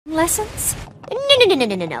Lessons?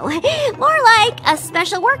 No. More like a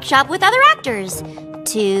special workshop with other actors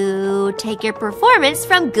to take your performance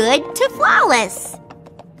from good to flawless.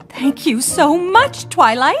 Thank you so much,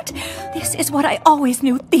 Twilight. This is what I always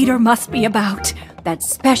knew theater must be about. That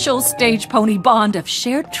special stage pony bond of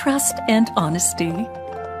shared trust and honesty.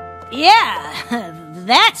 Yeah,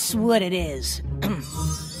 that's what it is.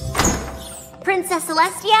 Princess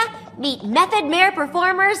Celestia, meet Method Mare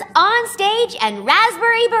performers on stage and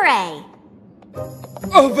Raspberry Beret.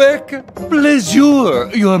 Avec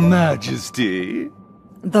plaisir, Your Majesty.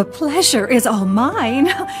 The pleasure is all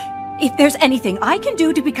mine. If there's anything I can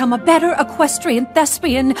do to become a better equestrian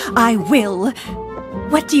thespian, I will.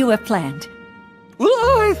 What do you have planned? Well,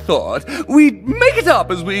 I thought we'd make it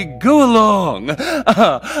up as we go along.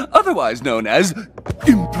 Otherwise known as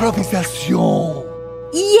improvisation.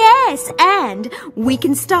 Yes, and we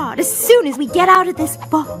can start as soon as we get out of this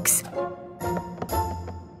box.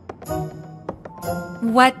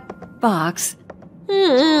 What box?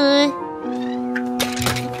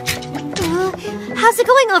 How's it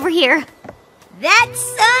going over here? That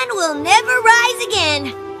sun will never rise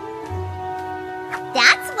again.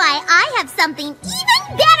 That's why I have something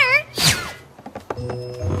even better.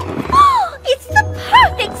 Oh, it's the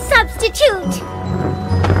perfect substitute.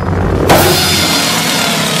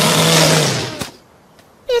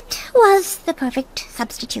 It was the perfect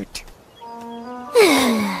substitute.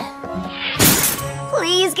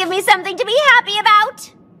 Please give me something to be happy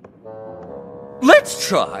about. Let's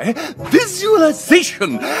try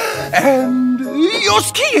visualization and you're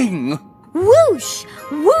skiing. Whoosh!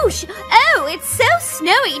 Whoosh! Oh, it's so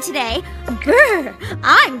snowy today. Grr!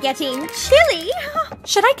 I'm getting chilly.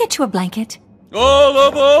 Should I get you a blanket? All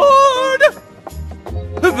aboard!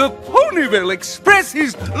 The Ponyville Express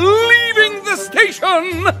is leaving the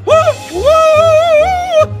station! Woo!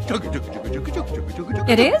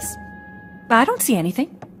 It is? I don't see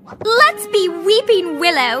anything. Let's be weeping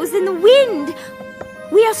willows in the wind.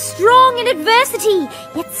 We are strong in adversity,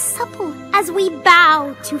 yet supple as we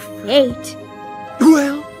bow to fate.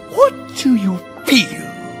 Well, what do you feel?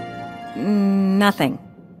 Nothing.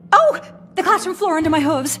 Oh! The classroom floor under my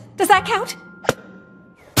hooves. Does that count?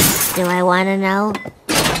 Do I want to know?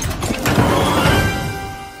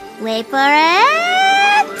 Wait for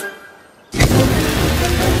it.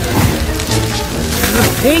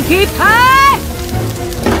 Pinkie Pie!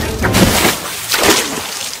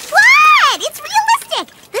 What? It's realistic.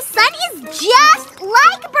 The sun is just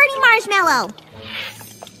like Bernie Marshmallow.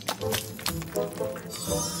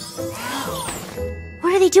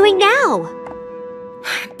 What are they doing now?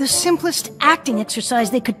 The simplest acting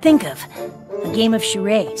exercise they could think of. A game of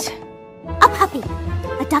charades. A puppy.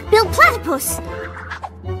 A duck-billed platypus.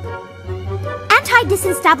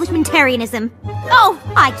 Anti-disestablishmentarianism. Oh,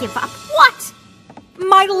 I give up. What?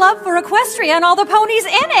 My love for Equestria and all the ponies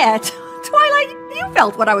in it. Twilight, you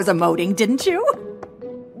felt what I was emoting, didn't you?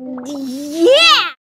 Yeah!